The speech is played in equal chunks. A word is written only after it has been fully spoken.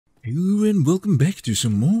Hello and welcome back to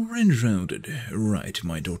some more Enshrouded. Right,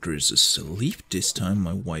 my daughter is asleep. This time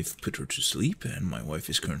my wife put her to sleep and my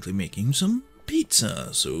wife is currently making some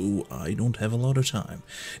pizza, so I don't have a lot of time.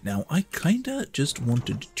 Now, I kinda just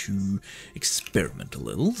wanted to experiment a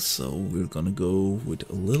little, so we're gonna go with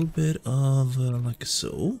a little bit of like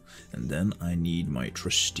so, and then I need my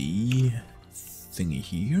trusty thingy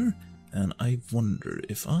here, and I wonder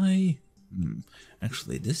if I...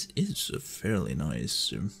 actually, this is a fairly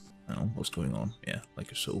nice... oh, what's going on? Yeah,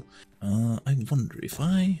 like so. I wonder if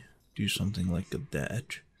I do something like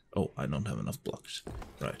that. Oh, I don't have enough blocks.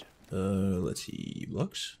 Right. Let's see.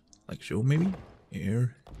 Blocks. Like so, maybe?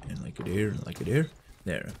 Here, and like it here, and like it here.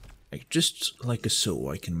 There. Like, just like so,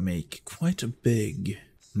 I can make quite a big...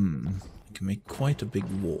 I can make quite a big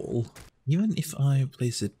wall. Even if I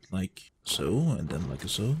place it like so, and then like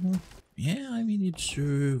so. Yeah, I mean, it's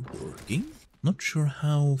working. Not sure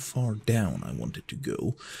how far down I want it to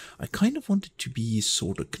go. I kind of want it to be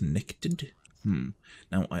sort of connected.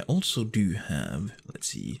 Now, I also do have, let's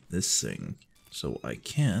see, this thing. So I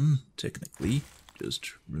can, technically,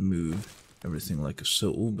 just remove everything like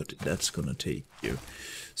so, but that's gonna take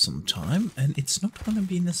some time, and it's not gonna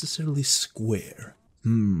be necessarily square.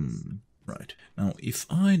 Right. Now, if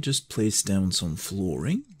I just place down some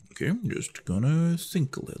flooring, okay, I'm just gonna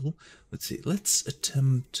think a little. Let's see, let's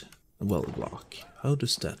attempt... well block. How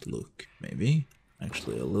does that look? Maybe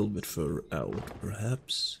actually a little bit further out,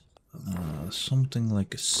 perhaps. Something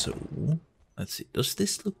like so. Let's see. Does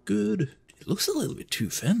this look good? It looks a little bit too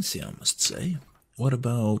fancy, I must say. What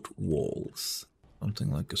about walls? Something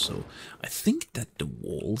like so. I think that the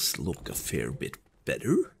walls look a fair bit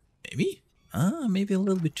better. Maybe. Maybe a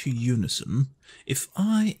little bit too unison. If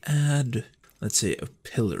I add, let's say, a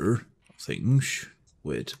pillar things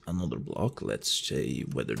with another block, let's say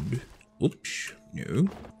weathered. Oops, no.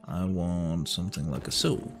 I want something like a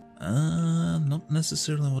so. Not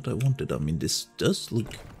necessarily what I wanted. I mean, this does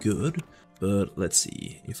look good, but let's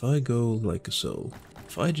see. If I go like so,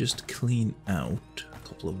 if I just clean out a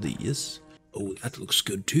couple of these, oh, that looks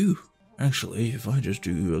good too. Actually, if I just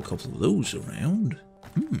do a couple of those around,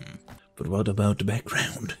 but what about the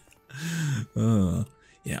background?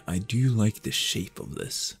 Yeah, I do like the shape of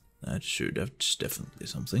this. That's definitely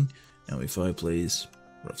something. Now, if I place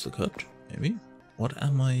roughly cut, maybe? What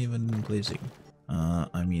am I even placing?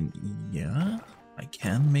 I mean, yeah, I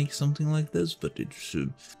can make something like this, but it's,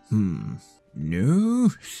 no,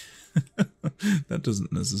 that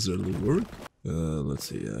doesn't necessarily work. Let's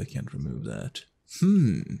see, I can't remove that.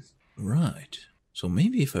 Right. So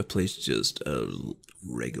maybe if I place just a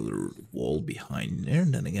regular wall behind there,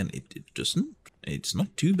 and then again, it doesn't, it's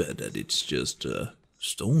not too bad that it's just,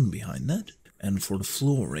 stone behind that. And for the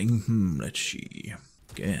flooring, let's see.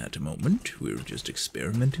 Okay, at the moment, we're just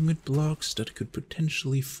experimenting with blocks that could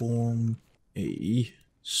potentially form a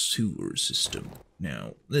sewer system.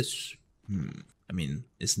 Now, this, I mean,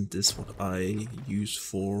 isn't this what I use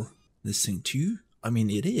for this thing too? I mean,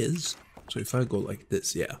 it is. So if I go like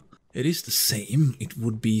this, yeah, it is the same. It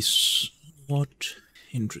would be somewhat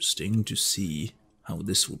interesting to see how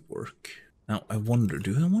this would work. Now, I wonder,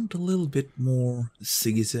 do I want a little bit more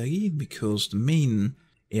zigzaggy? Because the main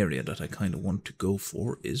area that I kind of want to go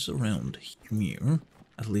for is around here.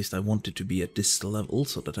 At least I want it to be at this level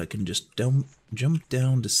so that I can just jump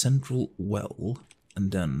down the central well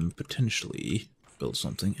and then potentially build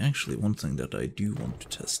something. Actually, one thing that I do want to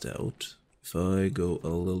test out, if I go a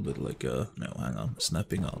little bit like a... no, hang on,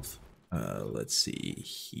 snapping off. Let's see,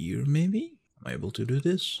 here maybe? Am I able to do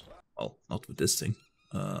this? Well, not with this thing.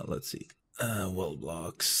 Let's see. Well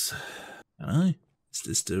blocks. Can I? Is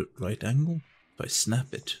this the right angle? If I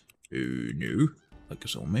snap it. No. Like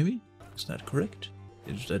so, maybe? Is that correct?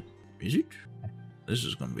 Is it? This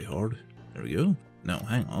is gonna be hard. There we go. Now,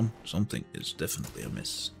 hang on. Something is definitely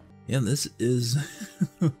amiss. Yeah, this is...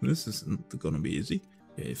 this isn't gonna be easy.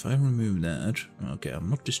 Okay, if I remove that... okay, I'm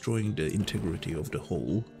not destroying the integrity of the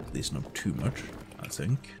hole. At least not too much, I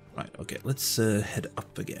think. Right, okay, let's head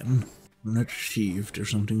up again. Let's see if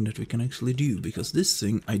there's something that we can actually do, because this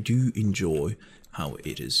thing, I do enjoy how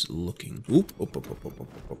it is looking. Oop,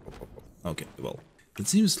 okay, well, it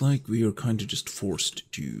seems like we are kind of just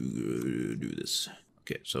forced to do this.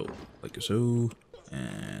 Okay, so, like so,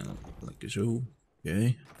 and like so,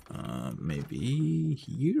 okay, maybe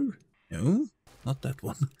here? No, not that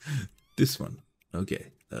one, this one,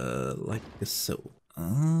 okay, like so.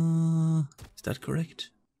 Is that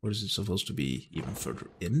correct? Or is it supposed to be even further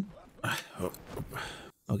in?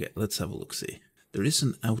 Okay, let's have a look-see. There is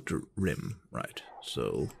an outer rim, right,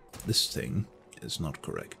 so this thing is not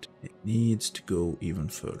correct. It needs to go even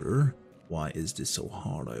further. Why is this so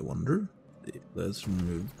hard, I wonder? Let's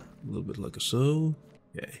remove A little bit like so.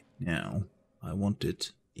 Okay, now I want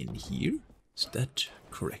it in here. Is that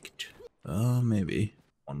correct? Maybe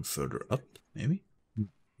one further up, maybe?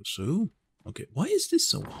 So, okay, why is this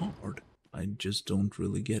so hard? I just don't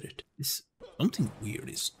really get it. Something weird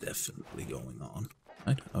is definitely going on.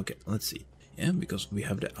 Right, okay, let's see. Yeah, because we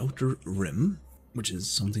have the outer rim, which is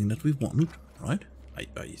something that we want, right?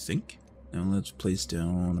 I think. Now let's place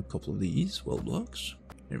down a couple of these well blocks.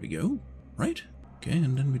 There we go, right? Okay,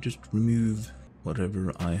 and then we just remove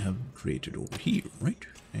whatever I have created over here, right?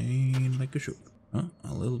 And like a show.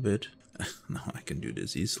 A little bit. Now I can do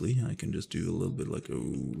this easily. I can just do a little bit like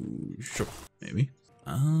a shop, maybe.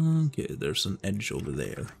 Okay, there's an edge over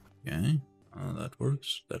there. Okay, that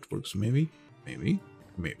works. That works, maybe.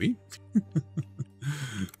 Maybe.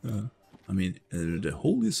 I mean, the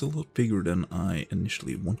hole is a lot bigger than I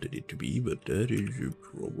initially wanted it to be, but that is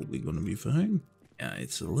probably gonna be fine. Yeah,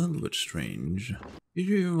 it's a little bit strange.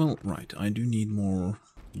 Yeah, well, right, I do need more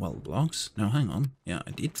well blocks. Now, hang on. Yeah,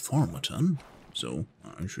 I did farm a ton, so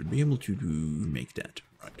I should be able to make that.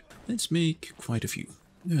 Right, let's make quite a few.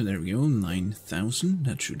 There we go, 9,000.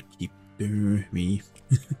 That should keep me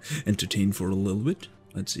entertained for a little bit.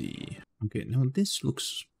 Let's see. Okay, now this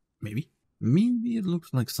looks... Maybe it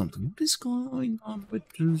looks like something. What is going on with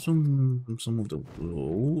some of the...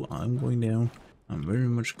 Oh, I'm going down. I'm very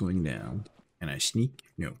much going down. Can I sneak?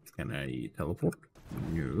 No. Can I teleport?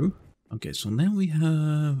 No. Okay, so now we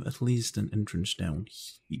have at least an entrance down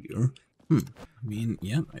here. I mean,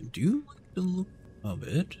 yeah, I do like the look of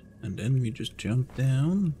it. And then we just jump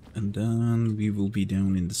down, and then we will be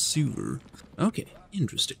down in the sewer. Okay,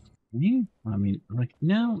 interesting. I mean, right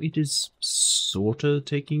now it is sorta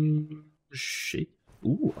taking shape.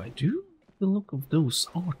 Ooh, I do like the look of those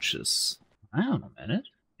arches. Hang on a minute.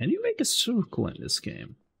 Can you make a circle in this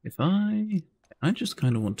game? If I just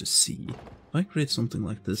kind of want to see. If I create something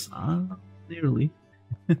like this, nearly.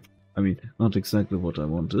 I mean, not exactly what I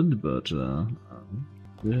wanted, but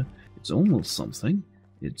it's almost something.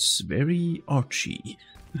 It's very archy.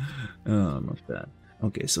 Not bad.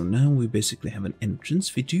 Okay, so now we basically have an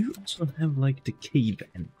entrance. We do also have like the cave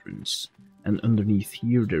entrance. And underneath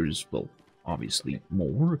here there is, well, obviously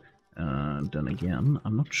more. Then again,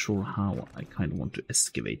 I'm not sure how I kind of want to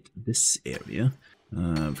excavate this area.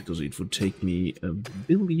 Because it would take me a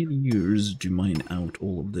billion years to mine out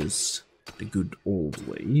all of this the good old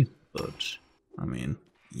way. But, I mean,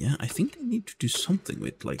 yeah, I think I need to do something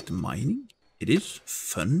with like the mining. It is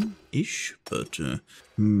fun-ish, but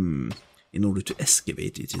in order to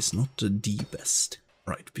excavate it is not the best.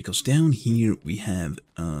 Right, because down here we have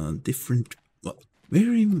different, well,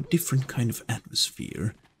 very different kind of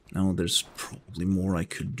atmosphere. Now there's probably more I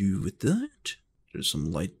could do with that. There's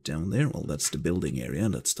some light down there. Well, that's the building area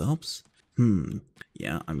that stops.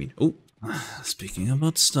 Yeah, I mean, oh, speaking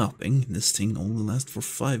about stopping, this thing only lasts for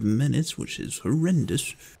 5 minutes, which is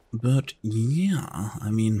horrendous. But yeah,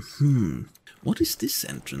 I mean, what is this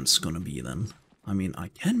entrance gonna be then? I mean, I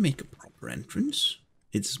can make a proper entrance.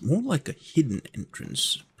 It's more like a hidden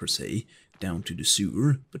entrance, per se, down to the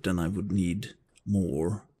sewer, but then I would need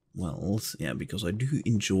more wells. Yeah, because I do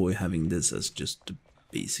enjoy having this as just the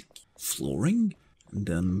basic flooring. And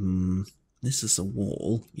then this is a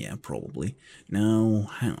wall. Yeah, probably. Now,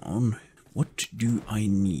 hang on. What do I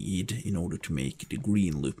need in order to make the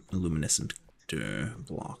green luminescent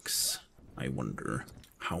blocks? I wonder.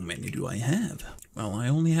 How many do I have? Well, I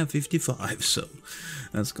only have 55, so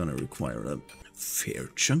that's gonna require a fair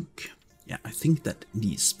chunk. Yeah, I think that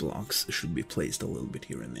these blocks should be placed a little bit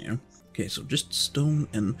here and there. Okay, so just stone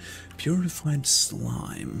and purified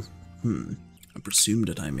slime. I presume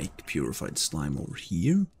that I make purified slime over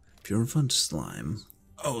here. Purified slime.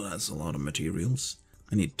 Oh, that's a lot of materials.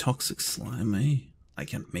 I need toxic slime, eh? I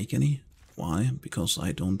can't make any. Why? Because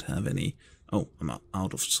I don't have any. Oh, I'm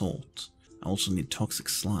out of salt. I also need toxic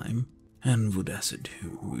slime and wood acid.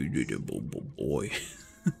 Boy.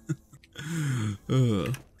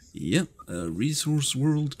 Yep, a resource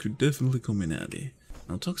world could definitely come in handy.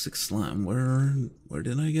 Now, toxic slime, where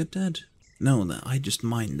did I get that? No, I just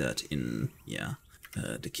mined that in, yeah,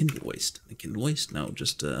 the kindle waste. The kindle waste? No,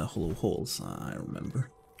 just hollow holes, I remember.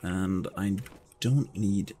 And I don't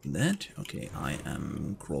need that. Okay, I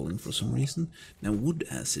am crawling for some reason. Now, wood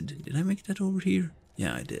acid, did I make that over here?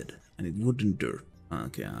 Yeah, I did. I need wood and dirt.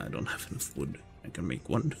 Okay, I don't have enough wood. I can make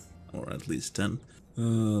 1, or at least 10.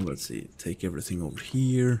 Let's see, take everything over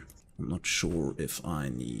here. I'm not sure if I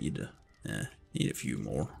need a few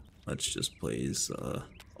more. Let's just place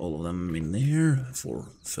all of them in there for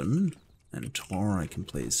fun. And tar I can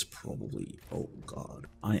place probably, oh god,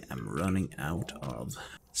 I am running out of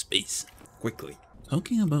space. Quickly.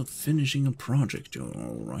 talking about finishing a project,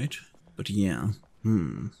 alright. But yeah,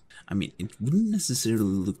 I mean, it wouldn't necessarily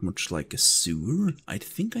look much like a sewer. I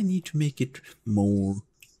think I need to make it more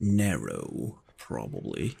narrow,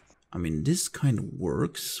 probably. I mean, this kind of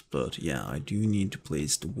works, but yeah, I do need to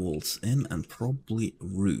place the walls in and probably a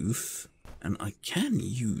roof. And I can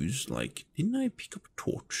use, like, didn't I pick up a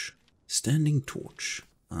torch? Standing torch.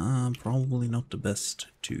 Probably not the best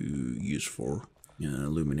to use for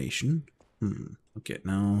illumination. Okay,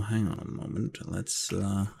 now hang on a moment. Let's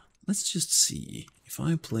just see. If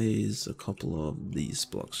I place a couple of these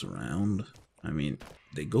blocks around, I mean,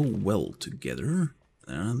 they go well together.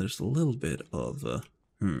 There's a little bit of,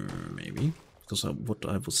 maybe. Because what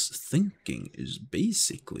I was thinking is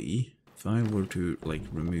basically, if I were to, like,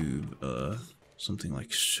 remove, something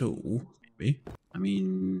like so, maybe. I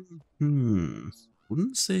mean,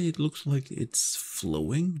 wouldn't say it looks like it's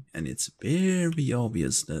flowing, and it's very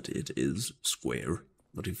obvious that it is square.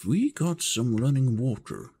 But if we got some running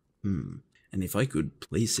water, and if I could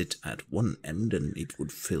place it at one end and it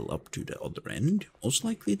would fill up to the other end, most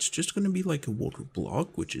likely it's just going to be like a water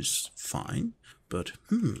block, which is fine. But,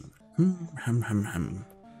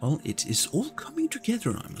 well, it is all coming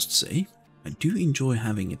together, I must say. I do enjoy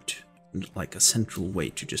having it like a central way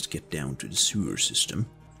to just get down to the sewer system.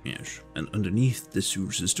 Yes, and underneath the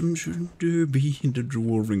sewer system should be the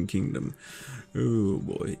Dwarven Kingdom. Oh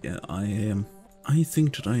boy, yeah, I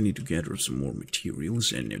think that I need to gather some more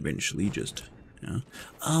materials and eventually just,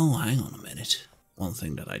 Oh, hang on a minute. One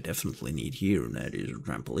thing that I definitely need here, and that is a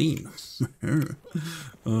trampoline.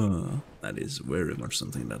 That is very much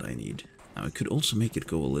something that I need. Now, I could also make it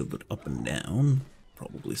go a little bit up and down,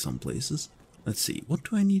 probably some places. Let's see, what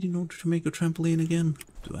do I need in order to make a trampoline again?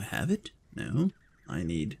 Do I have it? No. I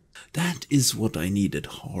need... That is what I needed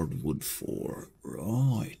hardwood for.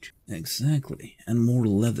 Right. Exactly. And more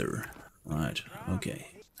leather. Right. Okay.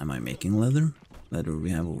 Am I making leather? Leather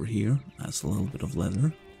we have over here. That's a little bit of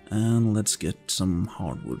leather. And let's get some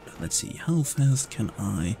hardwood. Let's see. How fast can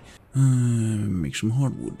I make some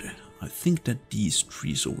hardwood? I think that these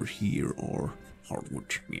trees over here are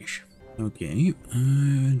hardwood. Yes. Okay.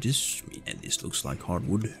 This looks like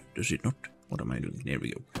hardwood. Does it not? What am I doing? There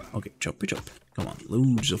we go. Okay, chop it up. Come on,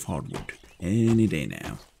 loads of hardwood. Any day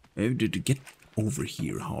now. Did you get over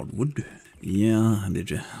here, hardwood? Yeah, did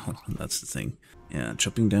you? Oh, that's the thing. Yeah,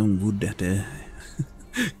 chopping down wood at the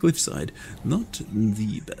cliffside. Not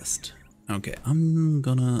the best. Okay, I'm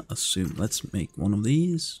gonna assume. Let's make one of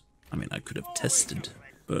these. I mean, I could have tested,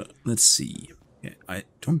 but let's see. Yeah, I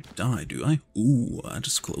don't die, do I? Ooh, that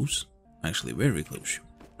is close. Actually, very close.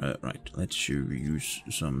 Right, let's use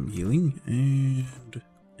some healing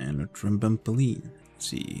and a trampoline. Let's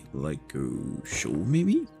see, like a show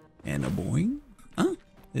maybe? And a boing? Ah,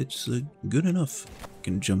 it's good enough.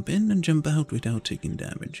 Can jump in and jump out without taking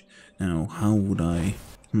damage. Now, how would I...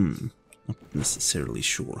 not necessarily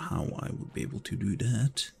sure how I would be able to do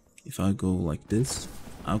that. If I go like this...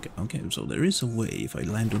 Okay, so there is a way. If I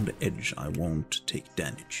land on the edge, I won't take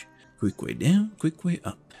damage. Quick way down, quick way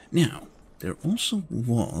up. Now... There also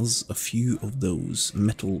was a few of those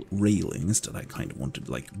metal railings that I kind of wanted,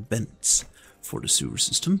 like vents for the sewer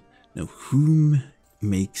system. Now, whom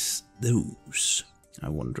makes those? I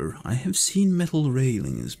wonder. I have seen metal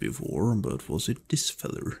railings before, but was it this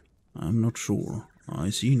feller? I'm not sure. I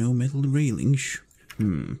see no metal railings.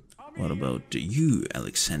 What about you,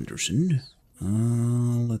 Alexanderson?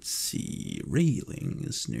 Let's see.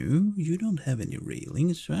 Railings? No, you don't have any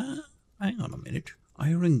railings. Hang on a minute.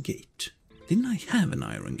 Iron gate. Didn't I have an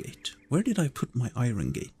iron gate? Where did I put my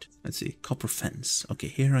iron gate? Let's see, copper fence. Okay,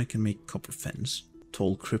 here I can make copper fence.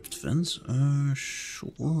 Tall crypt fence.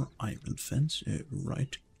 Sure. Iron fence.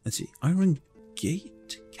 Right. Let's see, iron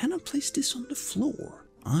gate. Can I place this on the floor?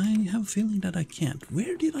 I have a feeling that I can't.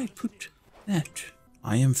 Where did I put that?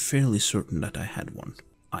 I am fairly certain that I had one.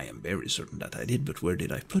 I am very certain that I did, but where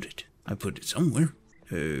did I put it? I put it somewhere.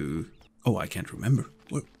 Oh, I can't remember.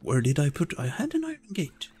 Where did I put? I had an iron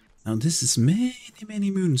gate. Now this is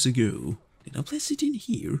many moons ago. Did I place it in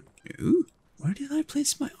here? No. Where did I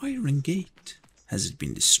place my iron gate? Has it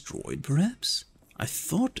been destroyed, perhaps? I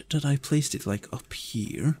thought that I placed it like up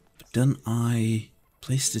here, but then I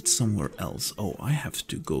placed it somewhere else. Oh, I have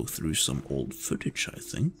to go through some old footage, I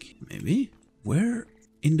think. Maybe? Where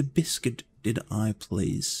in the biscuit did I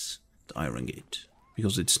place the iron gate?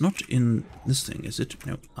 Because it's not in this thing, is it?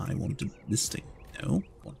 No, I wanted this thing. No,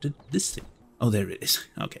 wanted this thing. Oh, there it is.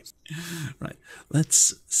 Okay. Right.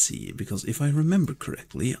 Let's see, because if I remember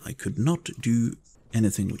correctly, I could not do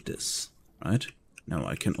anything with this. Right? Now,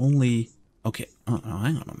 I can only... Okay,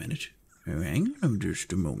 hang on a minute. Hang on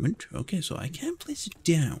just a moment. Okay, so I can place it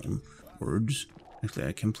downwards. Actually,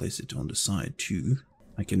 I can place it on the side too.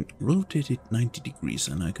 I can rotate it 90 degrees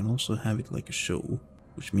and I can also have it like a show,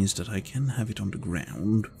 which means that I can have it on the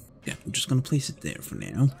ground. Yeah, I'm just gonna place it there for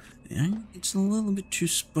now. Yeah, it's a little bit too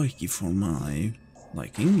spiky for my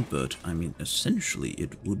liking, but I mean, essentially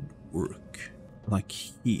it would work. Like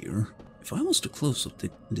here. If I was to close up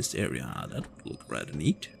this area, that would look rather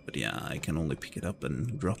neat. But yeah, I can only pick it up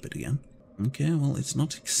and drop it again. Okay, well, it's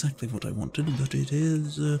not exactly what I wanted, but it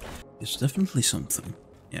is, it's definitely something.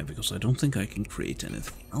 Yeah, because I don't think I can create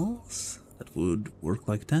anything else that would work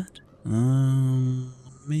like that.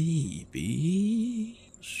 Maybe...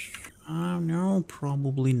 no,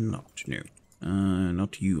 probably not, no.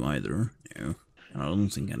 Not you either, no. I don't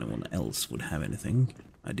think anyone else would have anything.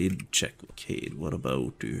 I did check with Cade. What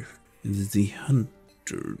about the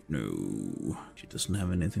hunter? No, she doesn't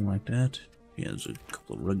have anything like that. She has a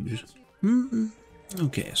couple of rugs.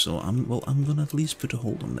 Okay, so I'm gonna at least put a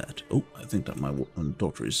hold on that. Oh, I think that my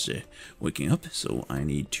daughter is waking up, so I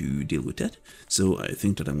need to deal with that. So I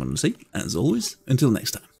think that I'm gonna say, as always, until next time.